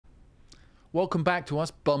Welcome back to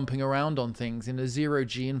us bumping around on things in a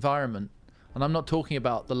zero-G environment. And I'm not talking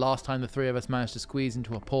about the last time the three of us managed to squeeze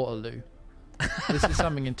into a portaloo. This is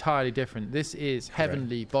something entirely different. This is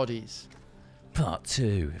Heavenly Bodies. Part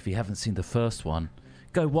 2. If you haven't seen the first one,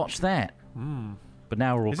 go watch that. But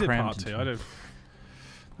now we're all crammed. Is it part 2?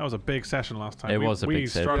 That was a big session last time. It was a big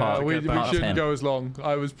session. We shouldn't go as long.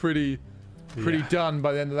 I was pretty done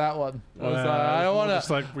by the end of that one. I was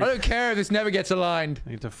like, I don't care if this never gets aligned.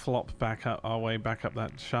 Need to flop back up our way back up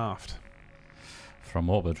that shaft. From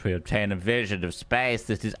orbit, we obtain a vision of space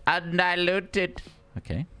that is undiluted.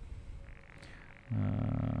 Okay.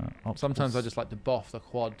 Sometimes I just like to boff the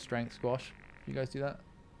quad strength squash. You guys do that?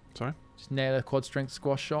 Sorry? Just nail a quad strength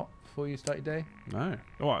squash shot before you start your day? No.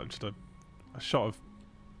 Oh, just a shot of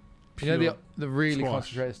pure, you know, the really squash.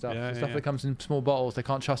 Concentrated stuff. Yeah, the stuff that comes in small bottles. They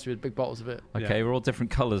can't trust you with big bottles of it. Okay, we're all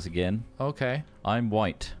different colours again. Okay. I'm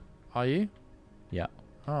white. Are you? Yeah.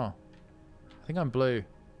 Oh. I think I'm blue.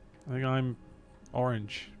 I think I'm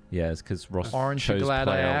orange. Yeah, it's because Ross orange, chose glad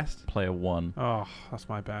I asked. player 1. Oh, that's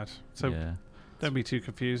my bad. So yeah. Don't be too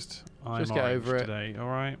confused. I'm just get orange over it today,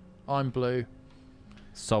 alright? I'm blue.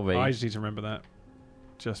 Sorry. I just need to remember that.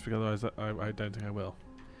 Just because otherwise I don't think I will.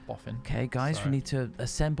 Boffin. Okay, guys, we need to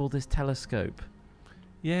assemble this telescope.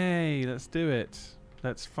 Yay, let's do it.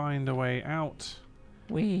 Let's find a way out.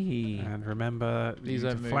 Whee! And remember, you need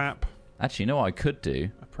to flap. Actually, you know what I could do?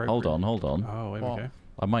 Hold on. Oh, here we go.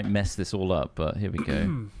 I might mess this all up, but here we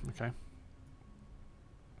go. Okay.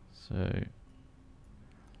 So,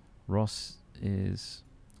 Ross is...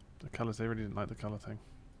 The colours, they really didn't like the colour thing.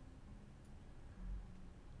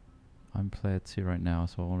 I'm player 2 right now,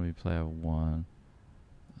 so I want to be player 1.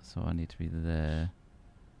 So I need to be there.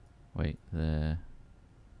 Wait, there.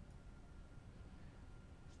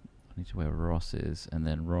 I need to where Ross is, and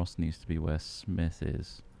then Ross needs to be where Smith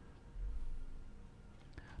is.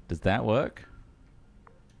 Does that work?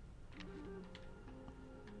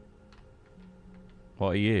 What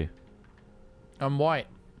are you? I'm white.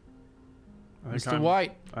 Mr.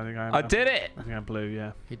 White. I did it! I think I'm blue,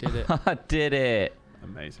 yeah. He did it. I did it!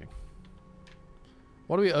 Amazing.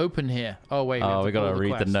 What do we open here? Oh, wait. Oh, we gotta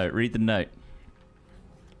read the note. Read the note.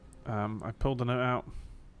 I pulled the note out.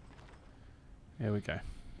 Here we go.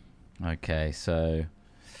 Okay, so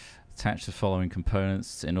attach the following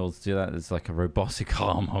components. In order to do that, there's like a robotic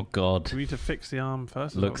arm. Oh, God. Do we need to fix the arm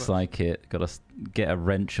first? Looks like it. Gotta get a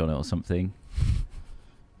wrench on it or something.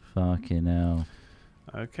 Fucking hell.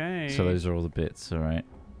 Okay. So those are all the bits, alright.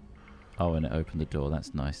 Oh, and it opened the door.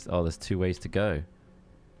 That's nice. Oh, there's 2 ways to go.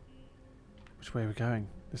 Which way are we going?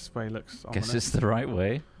 This way looks ominous. Guess it's the right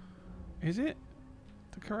way. Is it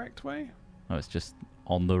the correct way? Oh, it's just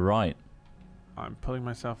on the right. I'm pulling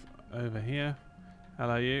myself over here.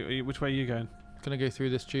 Hello, you. Which way are you going? Gonna go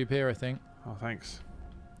through this tube here, I think. Oh, thanks.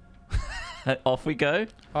 Off we go.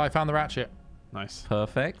 Oh, I found the ratchet. Nice.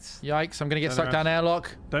 Perfect. Yikes, I'm gonna get sucked down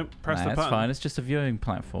airlock. Don't press the button. That's fine. It's just a viewing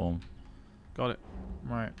platform. Got it.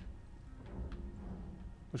 Right.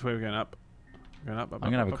 Which way are we going? Up? Going up, I'm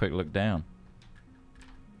gonna have a quick look down.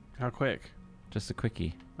 How quick? Just a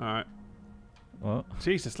quickie. Alright. What?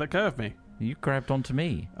 Jesus, let go of me. You grabbed onto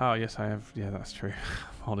me. Oh, yes, I have. Yeah, that's true.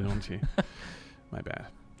 I'm holding on to you. My bad.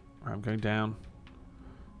 Right, I'm going down.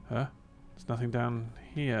 Huh? There's nothing down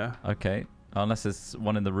here. Okay. Unless there's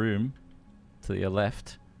one in the room to your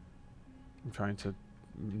left. I'm trying to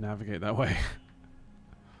navigate that way.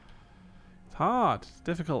 It's hard. It's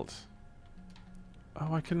difficult.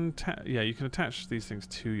 Oh, I can... Yeah, you can attach these things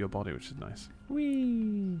to your body, which is nice.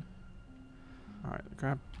 Whee! Alright,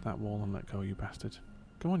 grab that wall and let go, you bastard.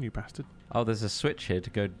 Go on, you bastard. Oh, there's a switch here to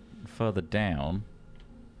go further down.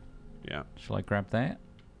 Yeah. Shall I grab that?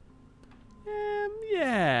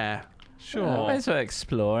 Yeah. Sure. Might as well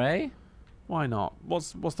explore, eh? Why not?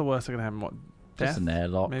 What's the worst that can happen? What? Death? Just an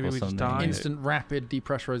airlock Maybe or we something. just die. Instant rapid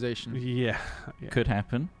depressurization. Yeah. Could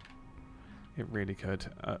happen. It really could.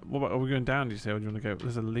 What about, are we going down, do you say, or do you want to go?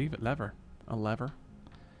 There's a lever. A lever.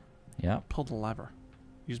 Yeah. Pull the lever.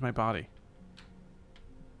 Use my body.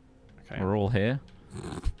 Okay. We're all here.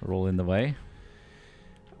 We're all in the way.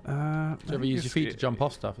 Do you ever use your feet to jump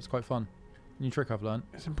off stuff? It's quite fun. New trick I've learned.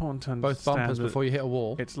 It's important to understand both bumpers before you hit a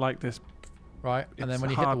wall. It's like this. Right, and then when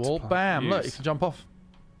you hit the wall, bam, look, you can jump off.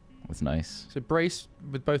 That's nice. So brace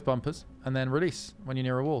with both bumpers and then release when you're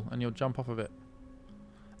near a wall and you'll jump off of it.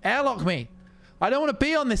 Airlock me! I don't want to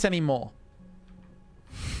be on this anymore.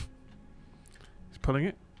 He's pulling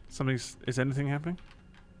it. Is anything happening?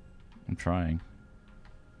 I'm trying.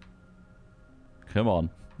 Come on.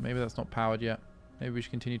 Maybe that's not powered yet. Maybe we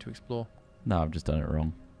should continue to explore. No, I've just done it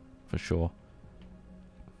wrong. For sure.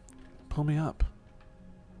 Pull me up.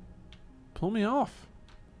 Pull me off.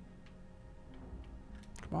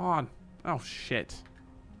 Come on. Oh, shit.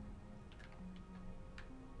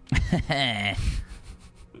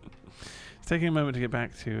 It's taking a moment to get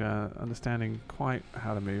back to understanding quite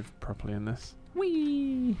how to move properly in this.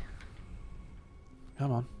 Whee!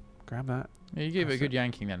 Come on. Grab that. Yeah, you gave it a That's good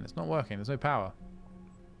yanking then. It's not working. There's no power.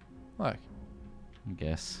 Look. I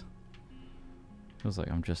guess. Feels like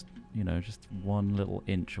I'm just, you know, just one little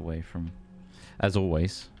inch away from, as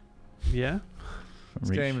always. Yeah? from This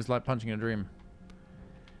reach. game is like punching a dream.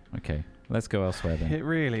 Okay, let's go elsewhere then. It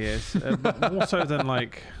really is. More so than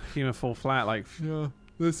like Human Fall Flat. Like, Yeah.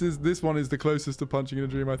 This one is the closest to punching in a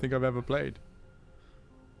dream I think I've ever played.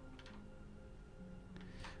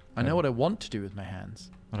 I know what I want to do with my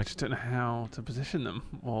hands. I just don't know how to position them.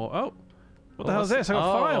 Or, oh, what the Oh, hell is this? I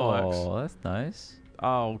got fireworks. Oh, that's nice.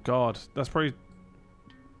 Oh, God. That's probably...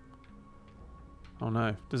 Oh,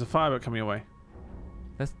 no. There's a firework coming your way.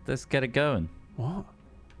 Let's get it going. What?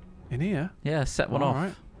 In here? Yeah, set one off.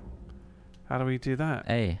 Alright. How do we do that?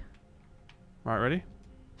 Hey, Right, ready?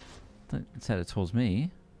 don't set it towards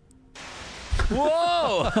me.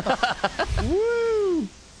 Whoa! Woo!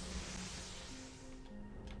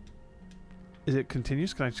 Is it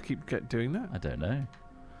continuous? Can I just keep doing that? I don't know.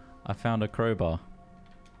 I found a crowbar.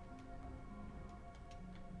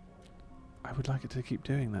 I would like it to keep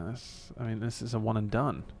doing that. I mean, this is a one and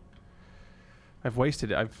done. I've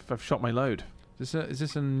wasted it. I've shot my load. Is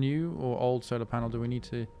this a new or old solar panel? Do we need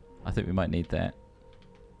to... I think we might need that.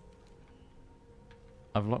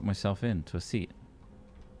 I've locked myself into a seat.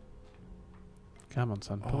 Come on,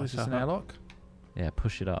 son. Pull Oh, is this yourself an up. airlock? Yeah,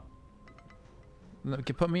 push it up. Look,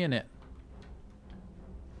 put me in it.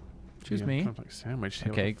 Choose Yeah, me. kind of like sandwich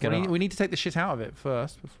here. Okay, What the get fuck? up. We need to take the shit out of it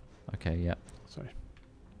first. Okay, yeah. Sorry.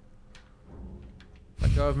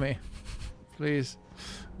 Let go of me. Please.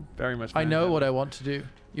 Very much. I know manhandled. what I want to do.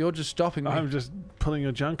 You're just stopping me. I'm just pulling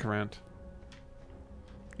your junk around.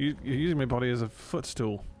 You're using my body as a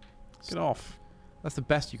footstool. Get off. That's the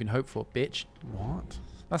best you can hope for, bitch. What?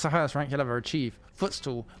 That's the highest rank you'll ever achieve.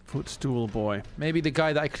 Footstool. Footstool boy. Maybe the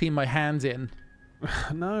guy that I clean my hands in.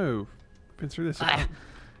 No. Been through this.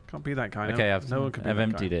 Can't be that guy. Okay, no one can be I've that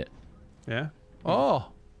emptied guy. it. Yeah?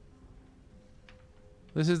 Oh.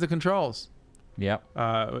 This is the controls. Yep.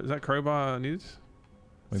 Is that crowbar needed?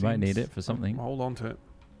 We might need Seems- it for something. Hold on to it.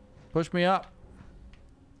 Push me up.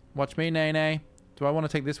 Watch me, nay. Do I want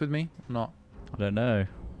to take this with me or not? I don't know.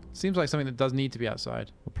 Seems like something that does need to be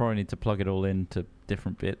outside. We'll probably need to plug it all into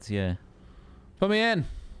different bits, yeah. Put me in.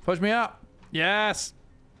 Push me up. Yes.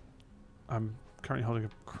 I'm currently holding a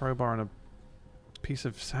crowbar and a piece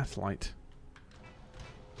of satellite.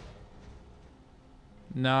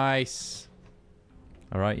 Nice.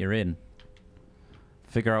 Alright, you're in.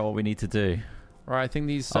 Figure out what we need to do. Right, I think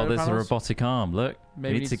these Oh, solar there's a panels, robotic arm. Look.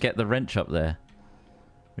 maybe we need to get the wrench up there.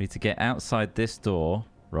 We need to get outside this door,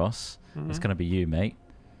 Ross. It's Mhm. going to be you, mate.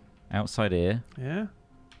 Outside here. Yeah?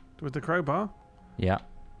 With the crowbar? Yeah.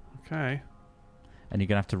 Okay. And you're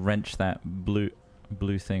going to have to wrench that blue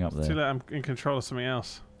thing up Too there. late, I'm in control of something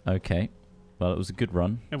else. Okay. Well, it was a good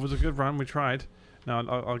run. It was a good run, we tried. No,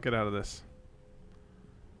 I'll get out of this.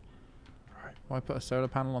 Why put a solar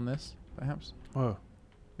panel on this, perhaps? Whoa.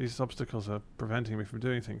 These obstacles are preventing me from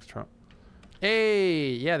doing things, Trot.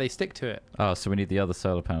 Hey, yeah, they stick to it. Oh, so we need the other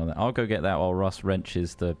solar panel then. I'll go get that while Russ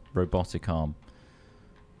wrenches the robotic arm.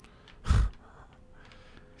 He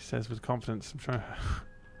says with confidence, I'm trying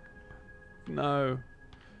No.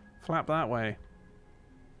 Flap that way.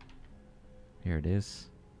 Here it is.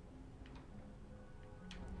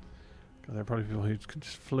 God, there are probably people who can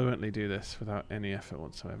just fluently do this without any effort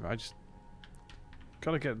whatsoever. I just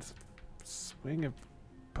gotta get the swing of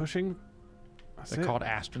pushing. That's They're it. called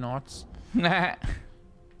astronauts.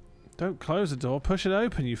 Don't close the door. Push it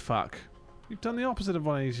open, you fuck. You've done the opposite of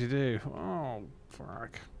what I need you to do. Oh,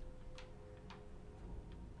 fuck.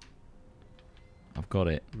 I've got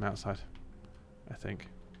it. I'm outside, I think.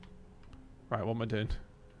 Right, what am I doing?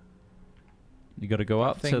 You got to go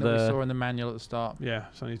up Thing to that we the... saw in the manual at the start. Yeah,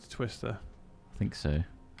 so I need to twist the... I think so.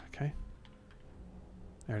 Okay.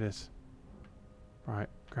 There it is. Right,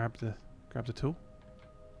 grab the tool.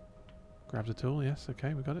 Grab the tool, yes,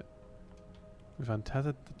 okay, we got it. We've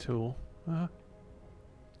untethered the tool.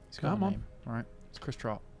 He's got Come a on. name. All right, it's Chris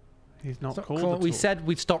Trott. He's not Stop called call- the tool. we said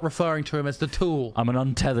we'd stop referring to him as the tool. I'm an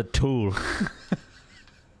untethered tool.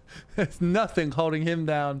 There's nothing holding him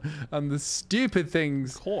down and the stupid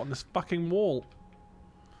things. Caught on this fucking wall.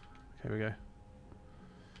 Okay, we go.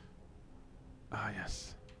 Ah,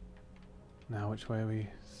 yes. Now, which way are we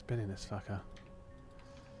spinning this fucker?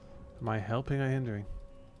 Am I helping or hindering?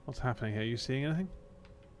 What's happening here? Are you seeing anything?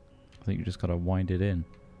 I think you just got to wind it in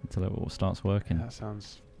until it all starts working. That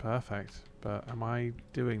sounds Perfect. But am I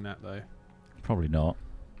doing that though? Probably not.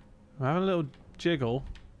 I'm having a little jiggle.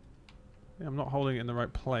 Yeah, I'm not holding it in the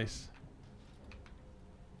right place.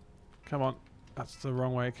 Come on. That's the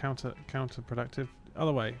wrong way. Counterproductive.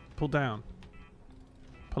 Other way. Pull down.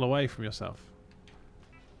 Pull away from yourself.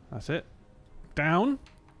 That's it. Down.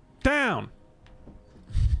 Down.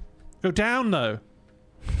 Go down though.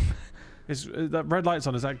 Is that red light's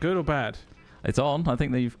on? Is that good or bad? It's on. I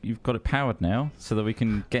think that you've got it powered now, so that we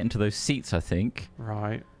can get into those seats. I think.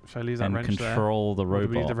 Right. Shall I leave that And wrench there? control the Or do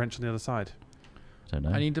we need robot. the wrench on the other side? I don't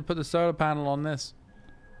know. I need to put the solar panel on this.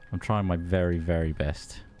 I'm trying my very, very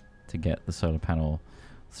best to get the solar panel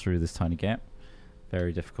through this tiny gap.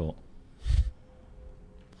 Very difficult.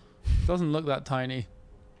 Doesn't look that tiny.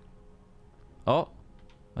 Oh,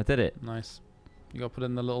 I did it. Nice. You got to put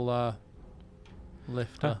in the little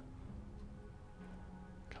lifter.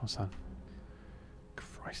 Come on, son.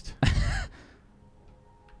 Christ.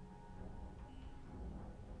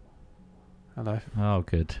 Hello. Oh,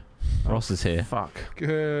 good. Ross is here. Fuck.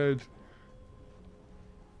 Good.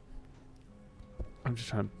 I'm just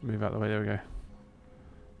trying to move out of the way. There we go.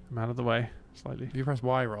 I'm out of the way slightly. If you press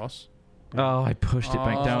Y, Ross. Oh, I pushed it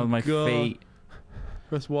back down with my God. feet.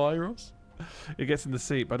 Press Y, Ross. It gets in the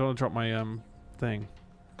seat, but I don't want to drop my thing.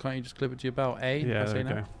 Can't you just clip it to your belt? A? Yeah, Press there A we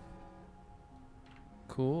now. go.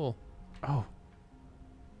 Cool. Oh.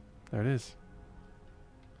 There it is.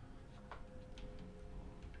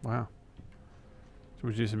 Wow. Should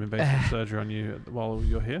we do some invasive surgery on you while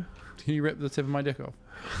you're here? Can you rip the tip of my dick off?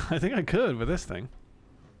 I think I could with this thing.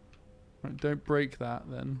 Right, don't break that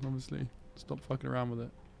then, obviously. Stop fucking around with it.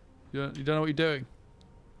 You don't know what you're doing.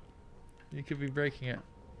 You could be breaking it.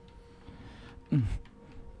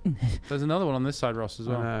 There's another one on this side, Ross, as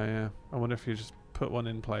well. I know, yeah. I wonder if you just put one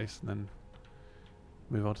in place and then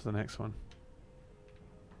move on to the next one.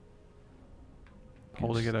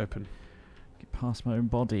 Holding it open. Get past my own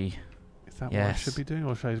body. Is that what I should be doing,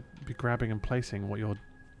 or should I be grabbing and placing what you're...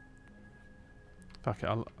 Fuck it,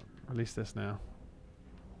 I'll release this now.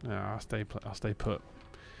 No, I'll stay put.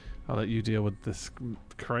 I'll let you deal with this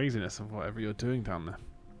craziness of whatever you're doing down there.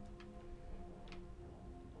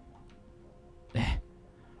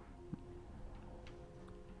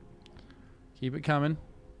 Keep it coming.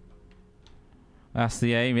 That's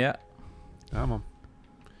the aim, yeah. Come on.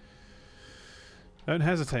 Don't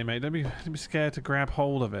hesitate, mate. Don't be scared to grab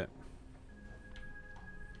hold of it.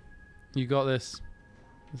 You got this.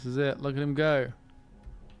 This is it. Look at him go.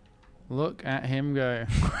 Look at him go.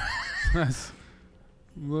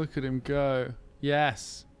 Look at him go.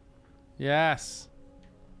 Yes. Yes.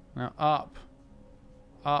 Now up.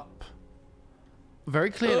 Up.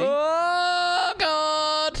 Very clearly. Oh,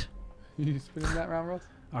 God! You spinning that round, Ross?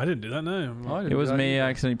 I didn't do that, no. I didn't It was do that me. either. I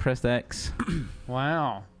accidentally pressed X.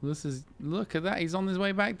 Wow. This is... Look at that. He's on his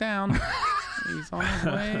way back down. He's on his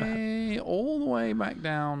way... all the way back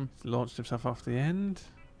down. Launched himself off the end.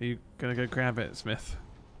 Are you going to go grab it, Smith?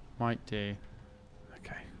 Might do.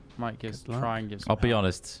 Okay. Might give... Good luck. Try and give some I'll be help.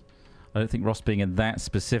 honest. I don't think Ross being in that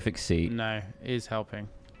specific seat. No. Is helping.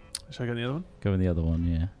 Shall I go in the other one? Go in the other one,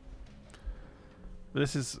 yeah. But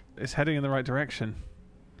it's heading in the right direction.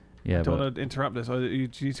 Yeah, I don't but want to interrupt this. Or you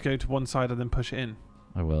need to go to one side and then push it in.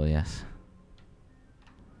 I will, yes.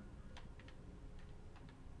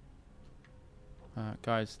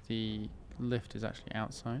 Guys, the lift is actually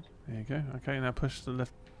outside. There you go. Okay, now push the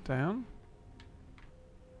lift down.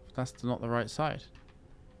 That's not the right side.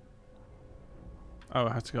 Oh,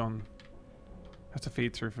 it has to go on. Has to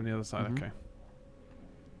feed through from the other side. Mhm. Okay.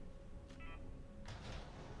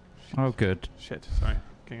 Oh, good. Shit. Sorry.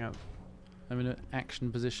 Getting out. I'm in an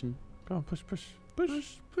action position. Go on. Push. Push.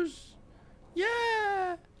 Push, push.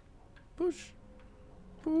 Yeah. Push.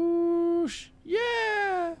 Push.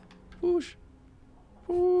 Yeah. Push.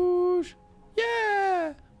 Push.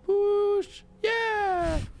 Yeah. Push.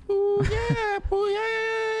 Yeah. Push. Yeah. Push.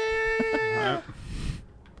 Yeah.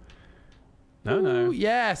 No. No. Ooh,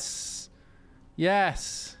 yes.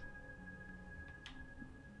 Yes.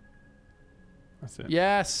 That's it.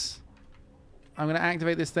 Yes. I'm going to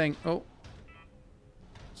activate this thing. Oh.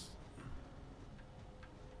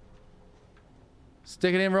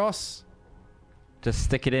 Stick it in, Ross. Just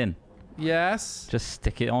stick it in. Yes. Just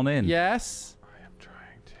stick it on in. Yes. I am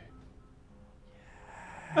trying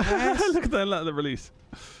to. Yes. Look at that! Look at the release.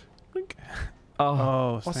 Blink. Oh,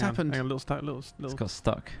 Oh, What's hang on, happened? Hang on, little stuck. Little. it's got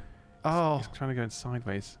stuck. Oh. It's trying to go in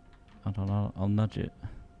sideways. Hold on, I'll nudge it.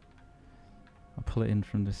 I'll pull it in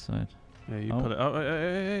from this side. Yeah, you Oh. put it. Oh,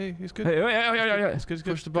 hey, it's good. Hey, It's good. It's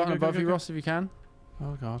good. Push the Go, button go, go, above go, you, go. Ross, if you can.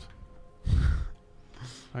 Oh God.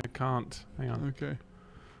 I can't. Hang on. Okay.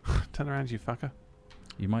 Turn around, you fucker.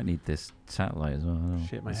 You might need this satellite as well. I don't know.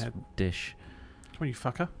 Shit, my This head. dish. Come on, you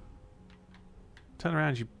fucker. Turn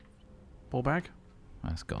around, you ball bag.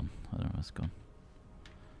 That's gone. I don't know. That's gone.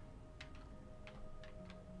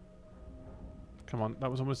 Come on,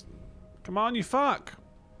 that was almost... Come on, you fuck!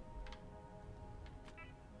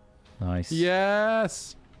 Nice.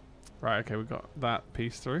 Yes. Right, okay, we got that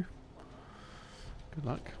piece through. Good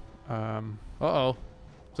luck. Uh-oh.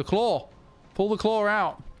 The claw. Pull the claw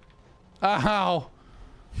out. Ow.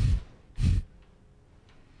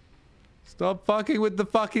 Stop fucking with the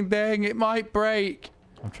fucking thing. It might break.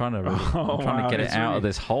 I'm trying to. Really, Oh, I'm trying wow, to get it it's out of really-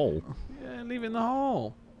 this hole. Yeah, leave it in the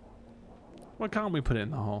hole. Why can't we put it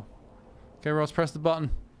in the hole? Okay, Ross, press the button.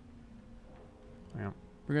 Yeah.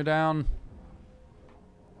 Bring her down.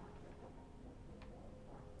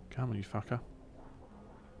 Come on, you fucker.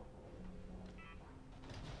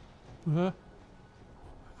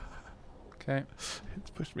 Okay. It's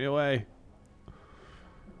pushed me away.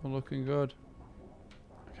 All looking good.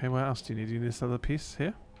 Okay, what else do you need? Do you need this other piece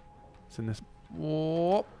here? It's in this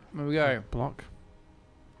Whoop. There we go. block.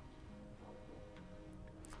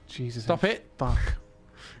 Jesus. Stop it. Fuck.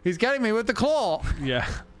 He's getting me with the claw. Yeah.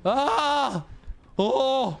 Ah!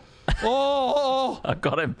 Oh! Oh! I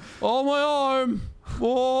got him. Oh, my arm!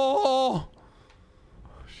 Oh!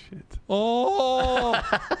 Shit.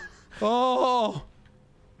 Oh! Oh!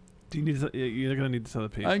 Do you need? You're gonna need this other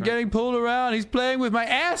piece. I'm right? getting pulled around. He's playing with my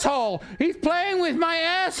asshole. He's playing with my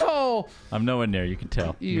asshole. I'm nowhere near. You can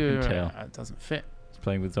tell. You can tell. It doesn't fit. He's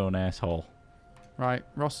playing with his own asshole. Right,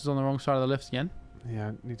 Ross is on the wrong side of the lift again. Yeah,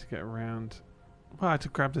 I need to get around. Well, I had to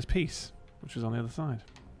grab this piece, which was on the other side.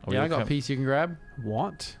 Are we Yeah, I got a okay? piece you can grab,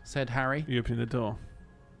 What? said Harry. You opening the door?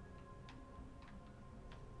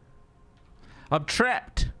 I'm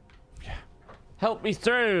trapped. Yeah. Help me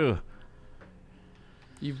through.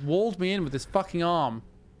 You've walled me in with this fucking arm.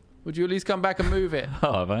 Would you at least come back and move it?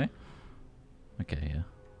 Oh, have I? Okay,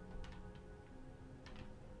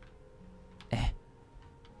 yeah.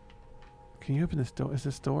 Can you open this door? Is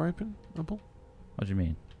this door open? What What do you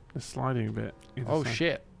mean? The sliding bit. either Oh side.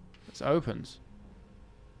 shit. This opens.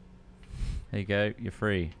 There you go. You're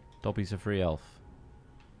free. Dobby's a free elf.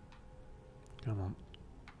 Come on.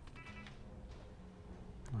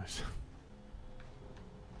 Nice.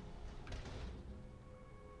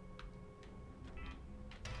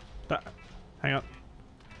 Hang on.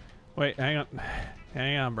 Wait, hang on.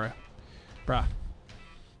 Hang on, bro. Bruh.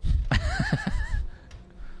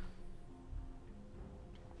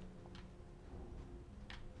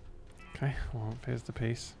 Okay, well, here's the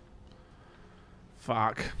piece.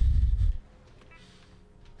 Fuck.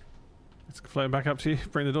 It's floating back up to you.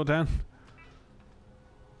 Bring the door down.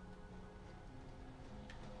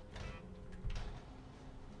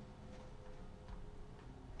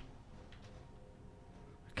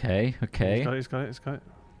 Okay, okay. He's got it, he's got it, he's got it.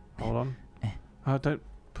 Hold on. Oh, don't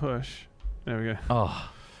push. There we go.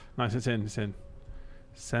 Oh, Nice, it's in, it's in.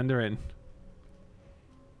 Send her in.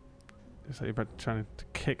 Looks like you're about trying to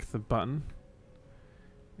kick the button.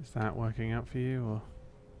 Is that working out for you, or...?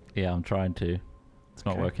 yeah, I'm trying to. It's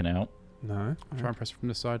not Okay. working out. No? Try and press it from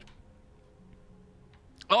this side.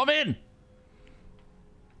 Oh, I'm in!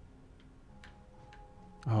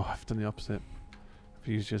 Oh, I've done the opposite. I've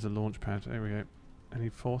used you as a launch pad. There we go. Any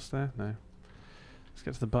force there? No. Let's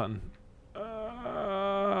get to the button.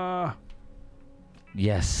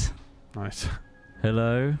 Yes. Nice.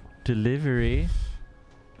 Hello? Delivery?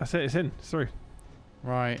 That's it, it's in. It's through.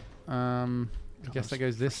 Right. I God, guess that that's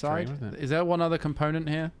goes this side. frustrating, isn't it? Is there one other component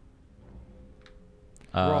here?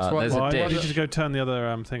 Ross, what- There's Well, a I need you dish. to go turn the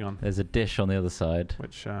other thing on. There's a dish on the other side.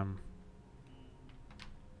 Which,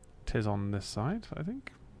 tis on this side, I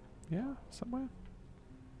think. Yeah, somewhere.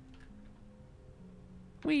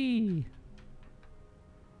 Whee!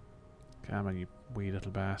 Come on, you wee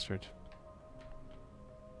little bastard.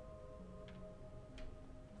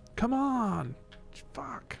 Come on!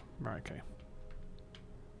 Fuck. Right, okay.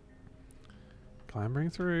 Clambering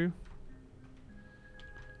through.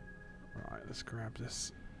 Right, let's grab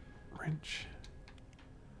this wrench.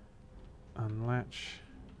 Unlatch.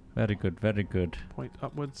 Very good, very good. Point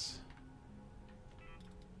upwards.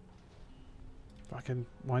 Fucking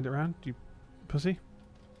wind it around, you pussy.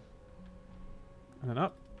 And then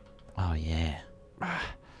up. Oh, yeah.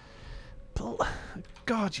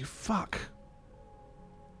 God, you fuck.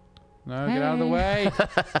 No, get out of the way.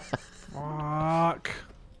 Fuck.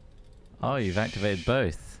 Oh, you've activated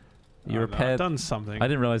both. You I've repaired... done something. I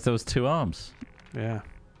didn't realize there was 2 arms. Yeah.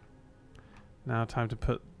 Now time to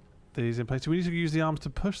put these in place. Do we need to use the arms to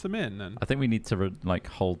push them in then? I think we need to, like,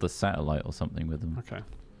 hold the satellite or something with them. Okay.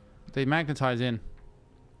 They magnetize in,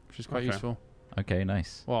 which is quite Okay. useful. Okay,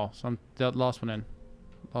 nice. Well, the last one in.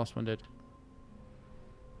 Last one did.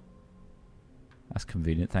 That's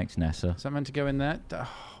convenient. Thanks, NASA. Is that meant to go in there? Oh,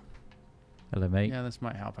 Hello, mate. yeah, this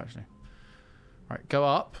might help actually. Right, go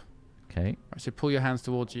up. Okay. Right, so pull your hands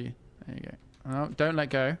towards you. There you go. Oh, don't let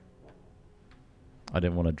go. I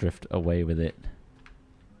didn't want to drift away with it.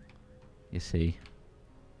 You see.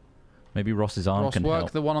 Maybe Ross's arm Ross, can work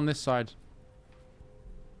help. the one on this side.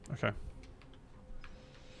 Okay.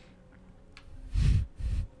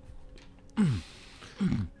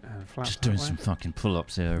 And flat Just that doing way. some fucking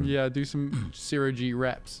pull-ups here. Yeah, do some 0G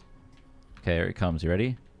reps. Okay, here it comes. You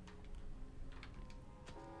ready?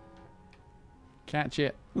 Catch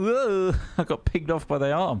it. Whoa! I got pigged off by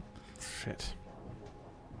the arm. Shit.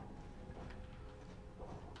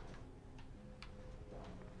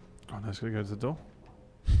 Oh no, it's gonna go to the door.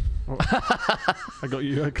 Oh. I got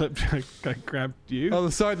you. I clipped. I grabbed you.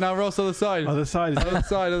 Other side now, Ross. Other side. Other side. Is it? Other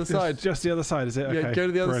side. Other side. Just the other side, is it? Yeah, Okay. go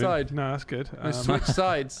to the other Brilliant. side. No, that's good. No, switch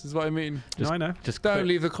sides is what I mean. No, I know. Just Don't quit.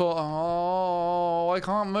 leave the court. Oh, I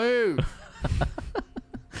can't move.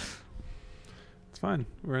 It's fine.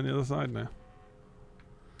 We're on the other side now.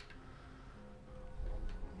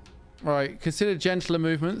 Right, consider gentler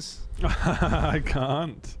movements. I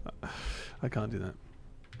can't. I can't do that.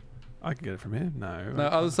 I can get it from here. No. No,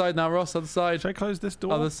 other side now, Ross. Other side. Should I close this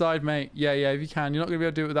door? Other side, mate. Yeah, yeah, if you can. You're not going to be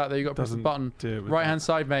able to do it with that, though. You've got to press the Doesn't button. do it with Right that. hand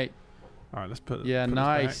side, mate. All right, let's put. Yeah, put this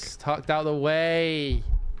nice. Tucked out the way.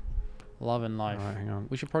 Loving back. life. All right, hang on.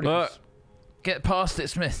 We should probably. Look. Get past it,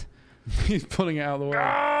 Smith. He's pulling it out of the way.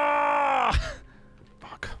 Ah!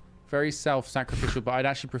 Fuck. Very self-sacrificial, but I'd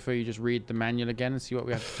actually prefer you just read the manual again and see what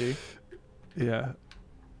we have to do. Yeah.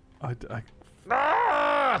 I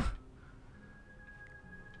Ah!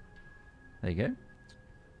 There you go.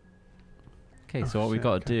 Okay, so Oh, what we shit, got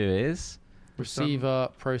to okay. do is Receiver,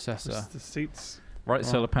 processor. the seats. right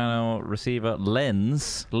solar panel, receiver,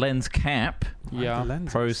 lens cap, Yeah. The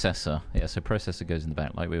lenses. processor. Yeah, so processor goes in the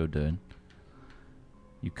back like we were doing.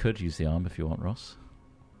 You could use the arm if you want, Ross.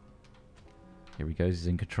 Here he goes, he's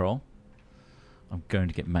in control. I'm going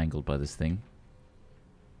to get mangled by this thing.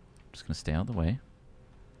 I'm just going to stay out of the way.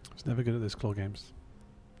 I was never good at those claw games,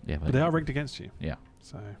 Yeah, but they are rigged against you. Yeah.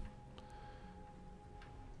 So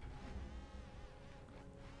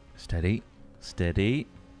Steady. Steady.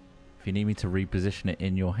 If you need me to reposition it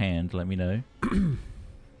in your hand, let me know.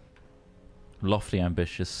 Lofty,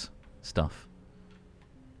 ambitious stuff.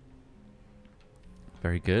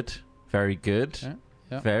 Very good. Very good. Yeah,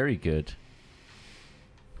 yeah. Very good.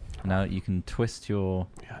 Now you can twist your...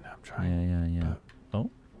 yeah, no, I'm trying. Yeah. Oh.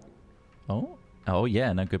 Oh. Oh,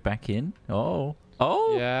 yeah. Now go back in. Oh.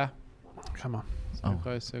 Oh. Yeah. Come on, So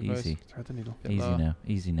close, so close. Easy. thread the needle. Bit Easy lower. now.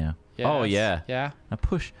 Easy now. Yes. Oh, yeah. Yeah. Now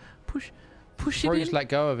push it Or in. you just let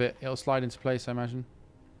go of it. It'll slide into place, I imagine.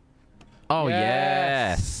 Oh,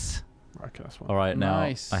 Yes. yes. Okay, that's one. All right, now,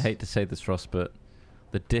 Nice. I hate to say this, Ross, but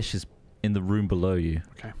the dish is in the room below you.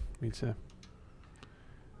 Okay, need to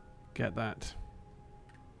get that.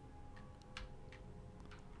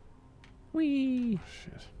 Whee! Oh,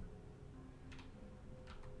 shit.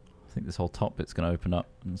 I think this whole top bit's going to open up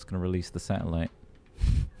and it's going to release the satellite.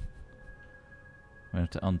 We have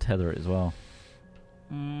to untether it as well.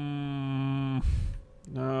 No.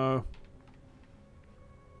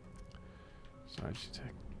 Sorry, I just need to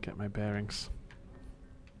get my bearings.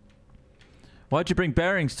 Why'd you bring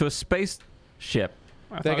bearings to a spaceship?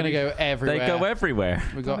 They're going to go everywhere. They go everywhere.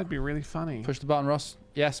 We That'd got. be really funny. Push the button, Ross.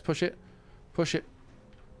 Yes, push it. Push it.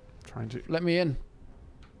 Trying to. Let me in.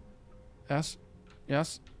 Yes.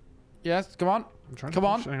 Yes. Yes. Come on. I'm trying Come to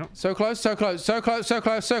on. push. Hang on. So close, so close, so close, so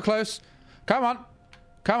close, so close. Come on.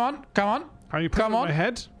 Come on. Come on. How are you Come putting on. my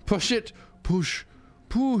head? Push it. Push.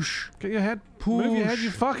 Push. Get your head. Move your head. You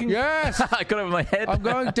Push. fucking. Yes. I got it with my head. I'm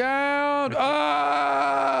going down.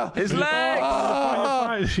 Ah! His leg!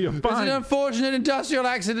 Ah! You're fine. You're It's an fine. unfortunate industrial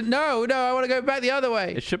accident. No, I want to go back the other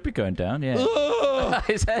way. It should be going down, yeah. Ugh.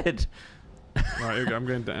 His head. Right, here we go. I'm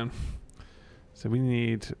going down. So we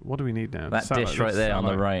need. What do we need now? That dish right there on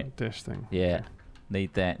the right. Dish thing. Yeah.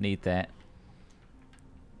 Okay. Need that.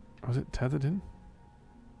 Was it tethered in?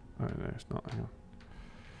 Oh no, it's not. Hang on.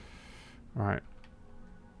 Right.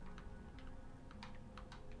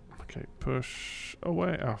 Okay, push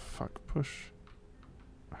away. Oh fuck, push.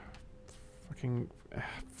 Fucking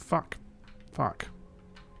fuck.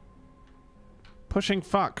 Pushing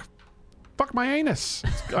fuck. Fuck my anus.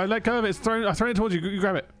 I let go of it. It's thrown. I thrown it towards you. You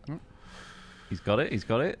grab it. He's got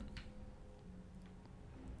it.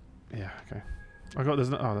 Yeah. Okay. I got. There's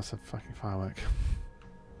no. Oh, that's a fucking firework.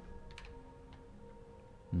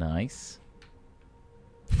 Nice.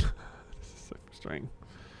 This is so frustrating.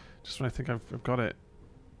 Just when I think I've got it,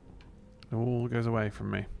 it all goes away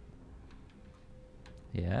from me.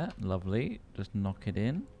 Yeah, lovely. Just knock it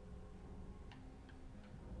in.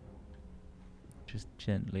 Just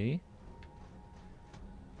gently.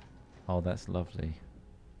 Oh, that's lovely.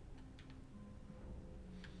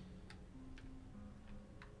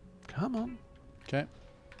 Come on. Okay.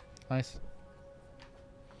 Nice.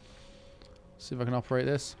 See if I can operate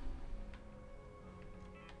this.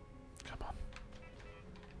 Come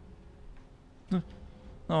on.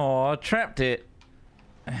 Oh, I trapped it.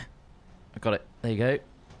 I got it. There you go.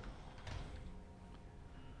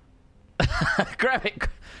 Grab it.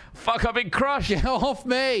 Fuck, I've been crushed. Get off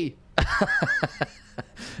me!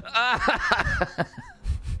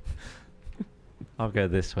 I'll go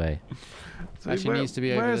this way. So Actually needs to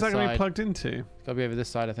be over Where is this that going to be side. plugged into? It's got to be over this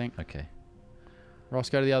side, I think. Okay. Ross,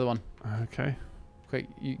 go to the other one. Okay. Quick,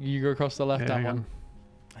 you go across the left-hand hang one. on.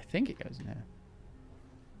 I think it goes in here.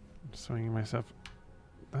 I'm swinging myself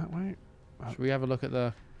that way. Should we have a look at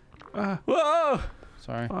the... Ah, Whoa!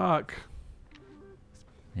 Sorry. fuck.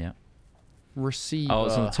 Yeah. Receiver. Oh,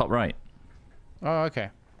 it's on the top right. Oh, okay.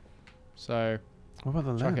 So, What about the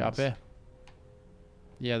lens? chuck it up here.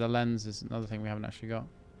 Yeah, the lens is another thing we haven't actually got.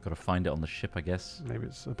 Got to find it on the ship, I guess. Maybe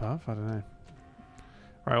it's above. I don't know.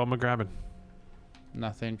 Right, what am I grabbing?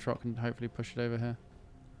 Nothing. Trot can hopefully push it over here.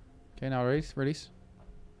 Okay, now release. Release.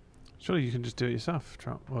 Surely you can just do it yourself,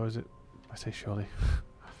 Trump. Or is it? I say surely.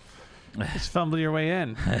 Just fumble your way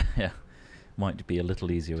in. Yeah. Might be a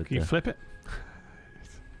little easier with Can you the... flip it?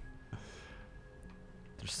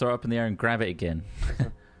 Just throw it up in the air and grab it again.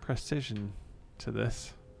 Precision to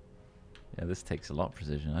this. Yeah, this takes a lot of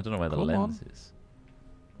precision. I don't know where the Come lens on. is.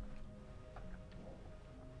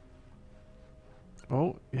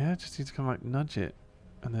 Oh, yeah, just need to kind of like nudge it.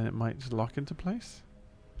 And then it might just lock into place.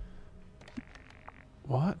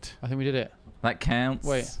 What? I think we did it. That counts.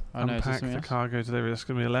 Wait. Oh, no, is this Unpack something the else? cargo delivery. That's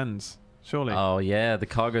going to be a lens. Surely. Oh, yeah. The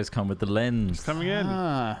cargo's come with the lens. It's coming in.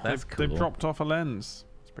 Ah. That's they've, cool. they've dropped off a lens.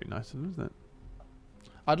 It's pretty nice of them, isn't it?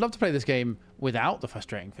 I'd love to play this game without the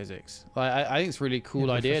frustrating physics. Like, I think it's a really cool Yeah,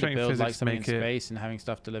 the idea to frustrating build like physics something in make it- space and having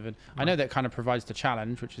stuff delivered. I know that kind of provides the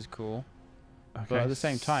challenge, which is cool. Okay. But at the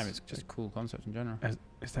same time, it's just a cool concept in general.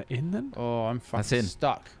 Is that in then? Oh, I'm That's fucking in.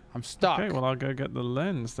 stuck. I'm stuck. Okay, well, I'll go get the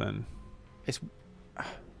lens then. It's...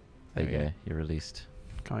 There you we go. You're released.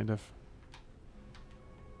 Kind of.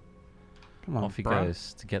 Come on, Off he bruh.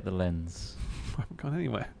 goes to get the lens. I haven't gone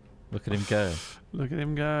anywhere. Look at him go. Look at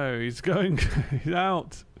him go. He's going. He's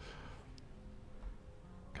out.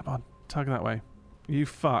 Come on. Tug that way. You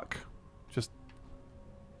fuck. Just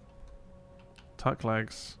tuck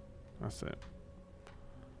legs. That's it.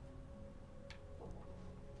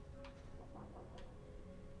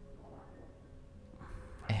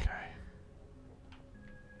 Okay.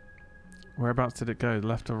 Whereabouts did it go?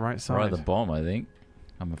 Left or right side? Right at the bottom, I think.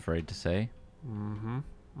 I'm afraid to say. Mm-hmm.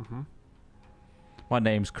 Mm-hmm. My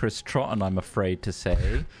name's Chris Trot, and I'm afraid to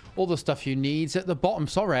say. all the stuff you need's at the bottom.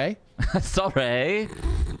 Sorry. Sorry.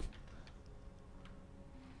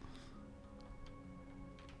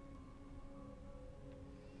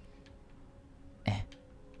 Are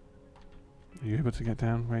you able to get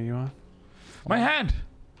down where you are? My hand.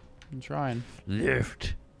 I'm trying.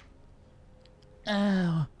 Lift.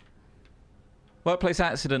 Ow. Workplace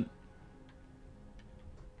accident.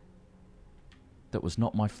 That was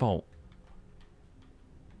not my fault.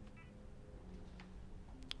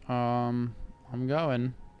 I'm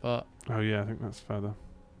going, but Oh yeah, I think that's further.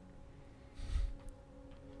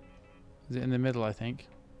 is it in the middle? I think.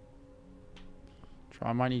 Try.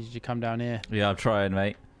 I might need you to come down here. Yeah, I'm trying,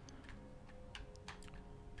 mate.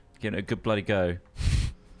 Giving it a good bloody go.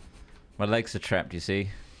 My legs are trapped, you see.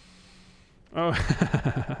 Oh.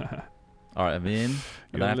 Alright, I'm in. And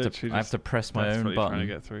You're I have literally to just press my own desperately button. trying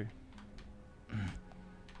to get through.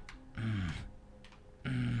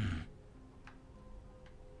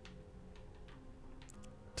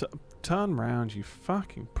 Turn round, you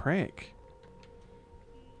fucking prick.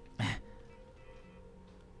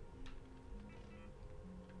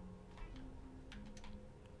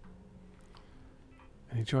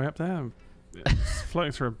 Any joy up there? It's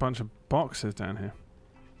floating through a bunch of boxes down here.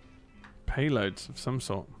 Payloads of some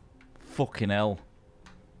sort. Fucking hell.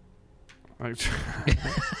 Like,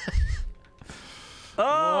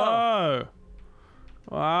 Oh! whoa!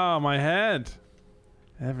 Wow, my head.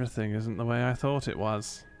 Everything isn't the way I thought it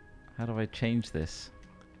was. How do I change this?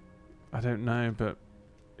 I don't know, but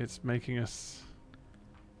it's making us.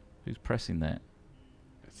 Who's pressing that?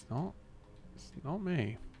 It's not. It's not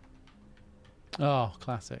me. Oh,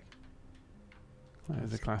 classic. That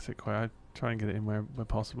is a classic way. I try and get it in where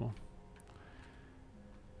possible.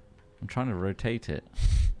 I'm trying to rotate it.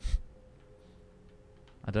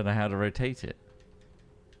 I don't know how to rotate it.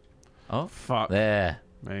 Oh, Fuck there.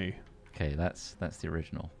 me. Okay, that's the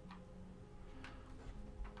original.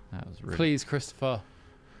 That was really... Please, Christopher.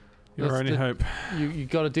 Your only hope. You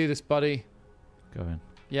got to do this, buddy. Go in.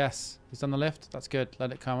 Yes, he's done the lift. That's good.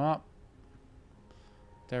 Let it come up.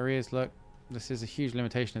 There he is. Look, this is a huge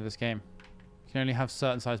limitation of this game. You can only have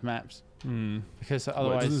certain size maps because Well, it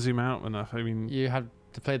otherwise doesn't zoom out enough. I mean, you have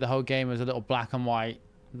to play the whole game as a little black and white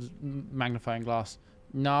magnifying glass.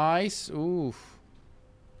 Nice. Oof.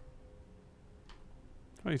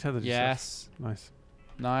 oh, you tethered yourself. Yes. Nice.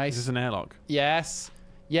 Nice. Is this an airlock? Yes.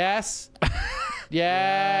 Yes. Yes,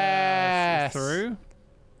 Yes. through.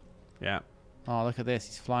 Yeah. Oh, look at this.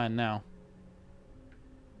 He's flying now.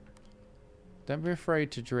 Don't be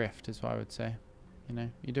afraid to drift, is what I would say. You know,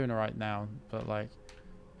 you're doing all right now, but like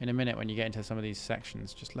in a minute when you get into some of these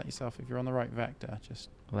sections, just let yourself, if you're on the right vector, just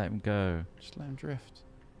Let him go. just let him drift.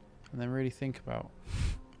 And then really think about,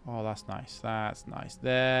 oh, that's nice. That's nice.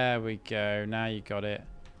 There we go. Now you got it.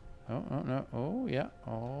 Oh, oh, no. Oh, yeah.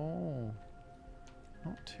 Oh.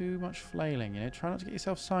 Not too much flailing, you know. Try not to get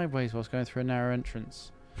yourself sideways whilst going through a narrow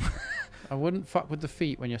entrance. I wouldn't fuck with the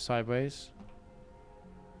feet when you're sideways.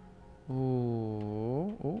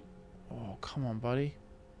 Ooh. Oh. Oh, come on, buddy.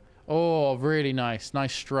 Oh, really nice.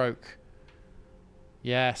 Nice stroke.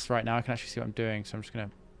 Yes, right now I can actually see what I'm doing, so I'm just going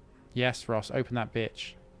to... Yes, Ross, open that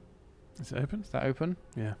bitch. Is it open? Is that open?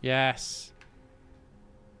 Yeah. Yes.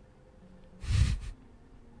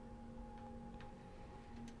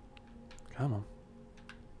 Come on.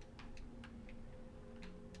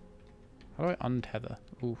 How do I untether?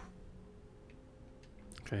 Oof.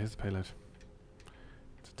 Okay, here's the payload.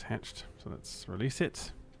 It's attached, so let's release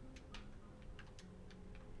it.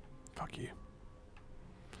 Fuck you.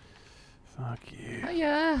 Fuck you.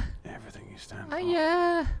 Hiya. Everything you stand for.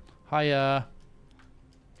 Hiya. Hiya.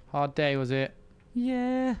 Hard day, was it?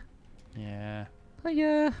 Yeah. Yeah.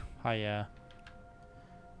 Hiya. Hiya.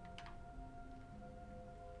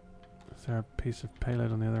 Is there a piece of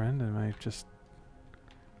payload on the other end? Am I just...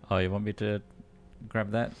 Oh, you want me to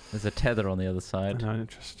grab that? There's a tether on the other I side. know, I'm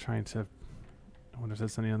just trying to... I wonder if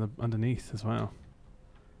there's any underneath as well.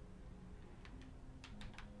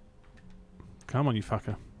 Come on, you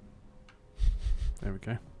fucker. There we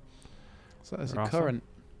go. So there's a Awesome. current.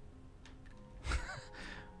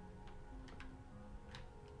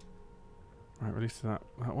 Right, release that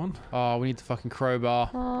one. Oh, we need the fucking crowbar.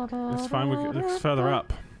 It's fine. It's further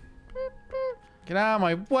up. Get out of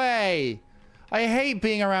my way. I hate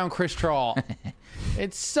being around Chris Trott.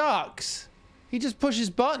 It sucks. He just pushes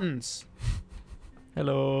buttons.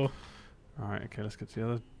 Hello. All right. Okay. Let's get to the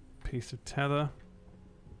other piece of tether.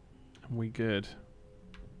 And we good.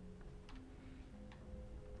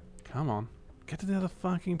 Come on. Get to the other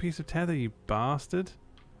fucking piece of tether, you bastard.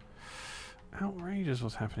 Outrageous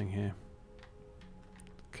what's happening here.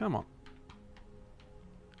 Come on.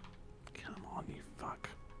 Come on, you fuck.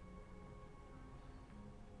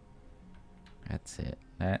 That's it.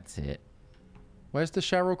 That's it. Where's the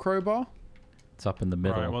Cheryl crowbar? It's up in the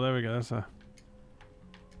middle. Right, well, there we go. That's a...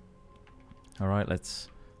 All right, let's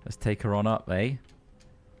take her on up, eh?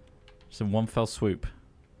 Just in one fell swoop.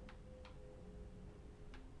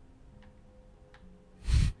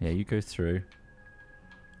 Yeah, you go through.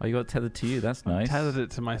 Oh, you got it tethered to you. That's nice. I tethered it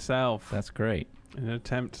to myself That's great. in an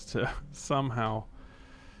attempt to somehow...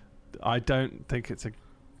 I don't think it's I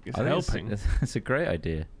think helping. It's a great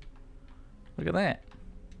idea. Look at that.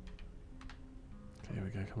 Okay, here we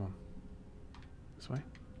go. Come on. This way.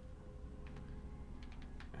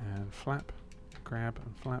 And flap. Grab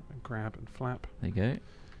and flap and grab and flap. There you go.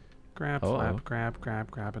 Grab, Uh-oh. flap,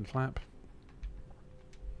 grab and flap.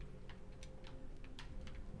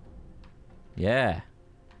 Yeah.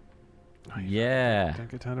 Oh, you Yeah. don't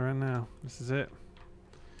get turned around now. This is it.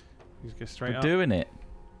 You just go straight We're up. doing it.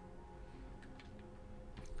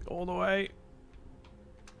 All the way.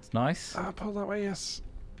 It's nice. Pull that way, yes.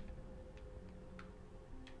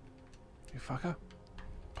 You fucker.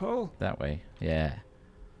 Pull. That way. Yeah.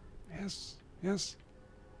 Yes. Yes.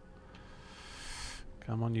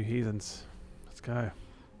 Come on, you heathens. Let's go.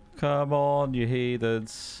 Come on, you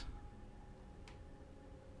heathens.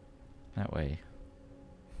 That way.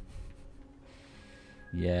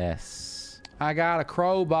 Yes. I got a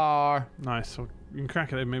crowbar. Nice. Well, you can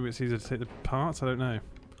crack it in. Maybe it's easier to take the parts. I don't know.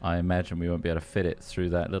 I imagine we won't be able to fit it through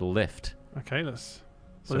that little lift. Okay, let's...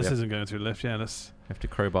 So Well, we this have, isn't going through the lift. Yeah, let's... have to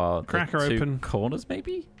crowbar Crack the her two open. corners,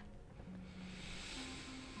 maybe?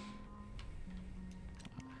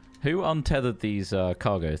 Who untethered these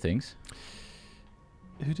cargo things?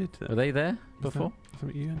 Who did that? Were they there Was before? that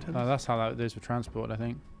something you intended? Oh, that's how those were transported, I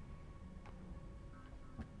think.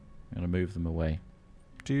 I'm going to move them away.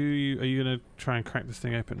 Are you going to try and crack this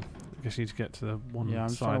thing open? I guess you need to get to the one side. Yeah,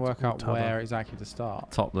 I'm trying to work out t'other. where exactly to start.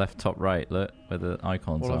 Top left, top right. Look where the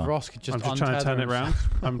icons Well, if are. Ross could just I'm just trying to turn it himself.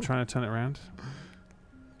 round. I'm trying to turn it round.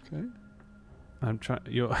 Okay. I'm trying.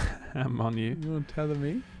 I'm on you. You want to tether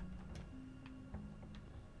me?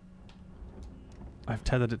 I've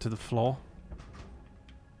tethered it to the floor.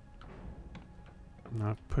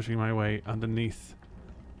 Now pushing my way underneath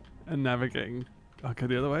and navigating. I'll go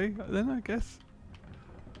the other way then, I guess.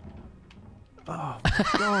 Oh my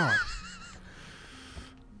god.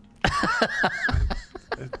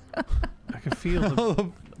 I can feel How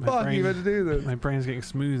the fuck are you meant to do this? my brain's getting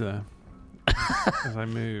smoother as I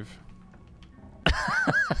move.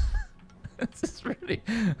 This is really...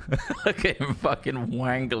 Look at him fucking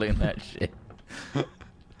wangling that shit.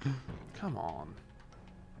 Come on.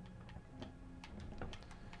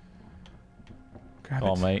 Grab Come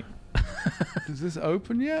it. on, mate. Is this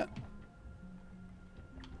open yet?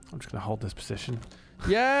 I'm just going to hold this position.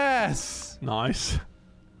 Yes! Nice.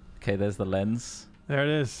 Okay, there's the lens. There it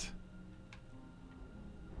is.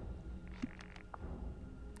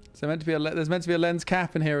 So there's meant to be a lens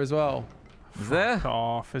cap in here as well. Is there? Fuck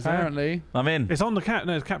off, is there? Apparently. I'm in. It's on the cap.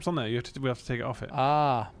 No, the cap's on there. We have to take it off it.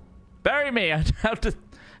 Ah. Bury me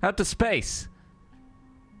out to space.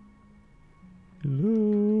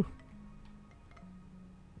 Hello.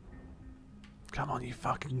 Come on, you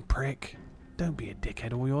fucking prick. Don't be a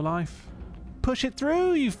dickhead all your life. Push it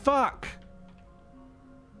through, you fuck.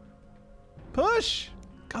 Push.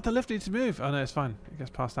 God, the lift needs to move. Oh no, it's fine. It gets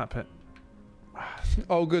past that pit.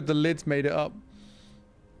 Oh, good. The lid's made it up.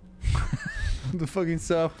 The fucking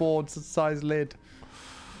surfboard size lid.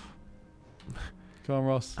 Come on,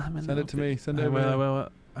 Ross. Send it to me. Send it over there.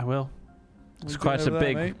 I will. It's What are quite you a doing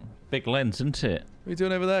over there, mate? big lens, isn't it? What are you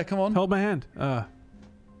doing over there? Come on. Hold my hand.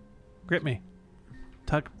 Grip me.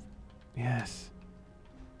 Tug. Yes.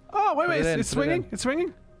 Oh, wait, Put it in, it's put it swinging. in. It's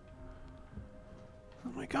swinging.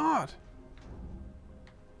 Oh my god.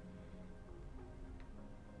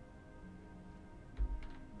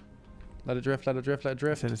 Let it drift, let it drift, let it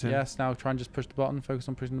drift. It's in. Yes, now try and just push the button. Focus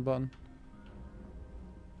on pushing the button.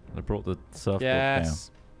 I brought the surfboard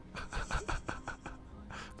Yes.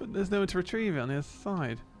 But there's nowhere to retrieve it on the other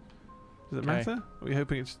side. Does it Okay. matter? Are we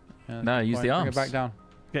hoping it's... Yeah. No, use the Bring arms. it back down.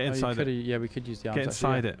 Get Oh, you inside could- it. Yeah, we could use the arms. Get actually,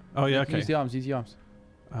 inside it. Oh, yeah, okay. Use the arms, use the arms.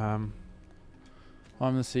 Um, I'm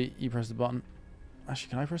in the seat, you press the button. Actually,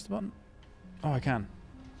 can I press the button? Oh, I can.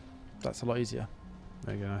 That's a lot easier.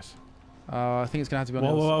 there you go, nice. I think it's going to have to be on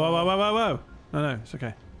Whoa, the whoa, other whoa, side. whoa, whoa, whoa, whoa. No, it's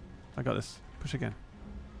okay. I got this. Push again.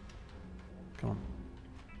 Come on.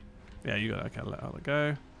 Yeah, you got it. Okay, let it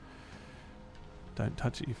go. Don't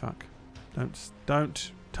touch it, you fuck.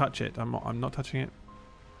 Don't touch it. I'm not touching it.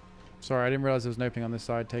 Sorry, I didn't realise there was an opening on this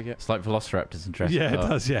side. Take it. It's like Velociraptors and Jurassic Yeah, it Park.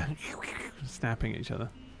 does, yeah. Snapping at each other.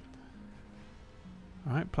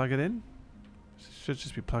 Alright, plug it in. Should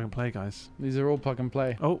just be plug and play, guys. These are all plug and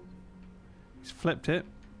play. Oh. He's flipped it.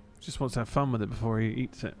 Just wants to have fun with it before he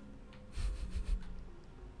eats it.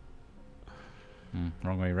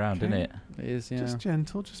 Wrong way round, Okay. isn't it? It is, yeah. Just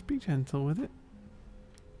gentle. Just be gentle with it.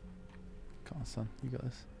 Come on, son. You got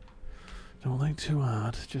this. Don't think too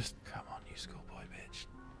hard. Just Come on, you schoolboy bitch.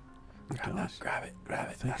 you Grab got that. this. Grab it. Grab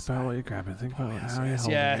it. Think That's about right. what you're grabbing. Think about yes, how you're yes,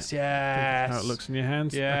 holding yes, it. yes. Think how it looks in your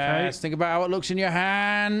hands. Yes. Think about how it looks in your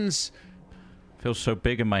hands. Feels so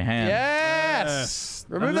big in my hand. Yes.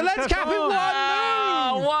 Remove And the let's lens go cap in forward.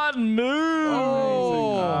 Ah, one move. one move.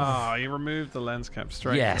 Oh. Ah, you removed the lens cap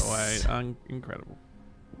straight Yes. away. Incredible.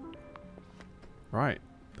 Right.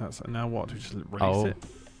 That's now what? Do we just release Oh. it?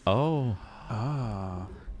 Oh, Ah.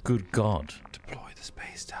 good God. Deploy the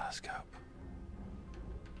space telescope.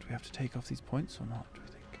 Do we have to take off these points or not? Do you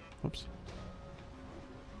think? Whoops.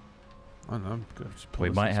 I don't know. I'm gonna just pull We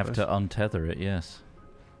this might in have first. to untether it, yes.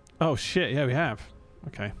 Oh shit! Yeah, we have.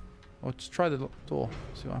 Okay. Or just try the door.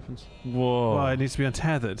 See what happens. Whoa. Well, it needs to be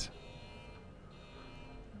untethered.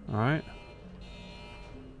 All right.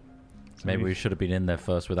 So Maybe we should have been in there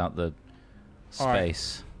first without the All right.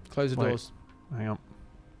 space. Close the Wait. doors. Hang on.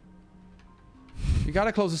 You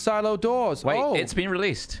gotta close the silo doors. Wait, oh, it's been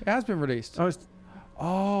released. it has been released. Oh, it's,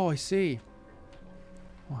 Oh, I see.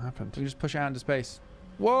 what happened? We can just push it out into space.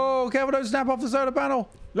 Whoa, careful, don't snap off the solar panel.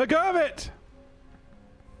 Let go of it.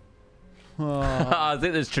 Oh. I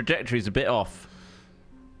think this trajectory's a bit off.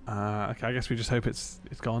 Okay. I guess we just hope it's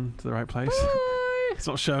gone to the right place. It's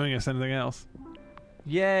not showing us anything else.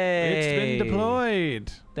 Yay! It's been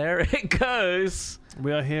deployed. There it goes.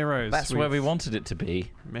 We are heroes. That's where we wanted it to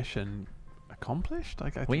be. Mission accomplished.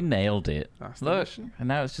 I We nailed it. That's the Look, mission. and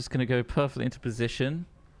now it's just going to go perfectly into position.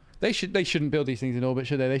 They shouldn't build these things in orbit,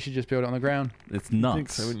 should they? They should just build it on the ground. It's I nuts. think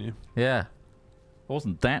so, wouldn't you? Yeah.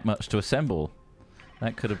 Wasn't that much to assemble.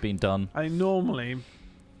 That could have been done. I think normally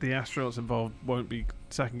the astronauts involved won't be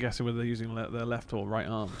second guessing whether they're using their left or right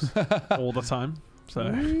arms all the time. So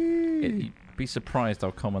You'd be surprised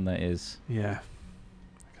how common that is. yeah,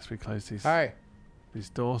 I guess we close these Hey,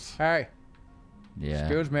 doors. hey, Yeah.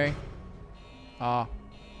 excuse me.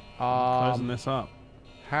 Closing this up.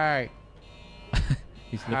 Hey,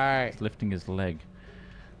 He's hey. lifting his leg.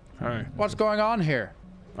 Hey, What's going on here?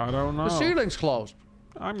 I don't know. The ceiling's closed.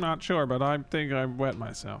 I'm not sure, but I think I wet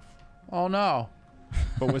myself. Oh no.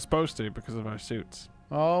 But we're supposed to because of our suits.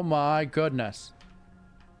 Oh my goodness.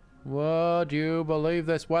 Would you believe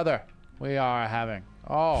this weather we are having?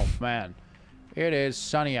 Oh man. It is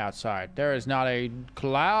sunny outside. There is not a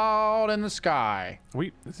cloud in the sky.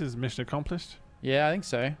 This is mission accomplished. Yeah, I think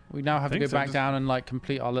so. We now have to Think go so, back just- down and like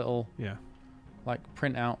complete our little Yeah. like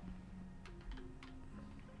print out.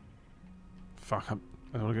 Fuck, I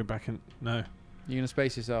don't want to go back in. No. You're gonna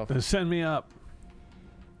space yourself. Then send me up.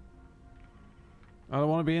 I don't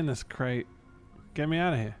want to be in this crate. Get me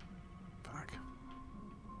out of here. Fuck.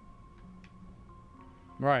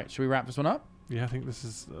 Right, should we wrap this one up? Yeah, I think this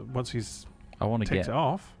is once he's I want to ticked get. it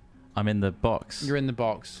off. I'm in the box. You're in the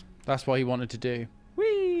box. That's what he wanted to do.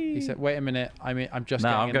 Whee! He said, "Wait a minute. I'm just No,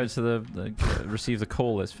 getting I'm in going to the receive the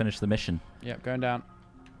call. Let's finish the mission. Yep, going down.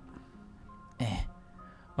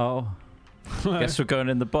 Oh, guess we're going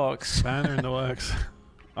in the box. Banner in the works.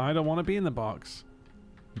 I don't want to be in the box.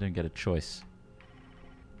 You don't get a choice.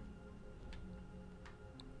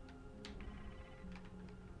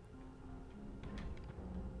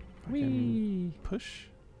 Fucking push.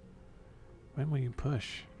 When will you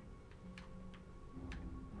push?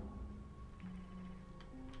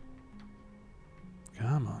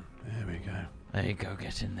 Come on. There we go. There you go.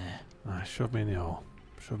 Get in there. Nice. Shove me in the hole.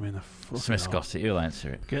 Shove me in the fucking Smith hole. got it. You'll answer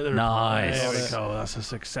it. Get the Nice. There we go. That's a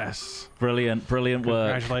success. Brilliant work.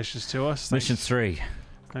 Congratulations to us. Mission 3.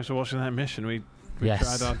 Thanks for watching that mission. We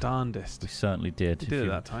Yes. tried our darndest. We certainly did. We did it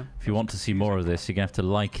that time. If you want to see more of this, you're going to have to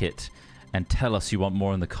like it and tell us you want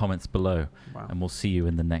more in the comments below. Wow. And we'll see you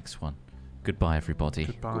in the next one. Goodbye, everybody.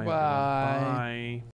 Goodbye. Goodbye. everyone. Bye.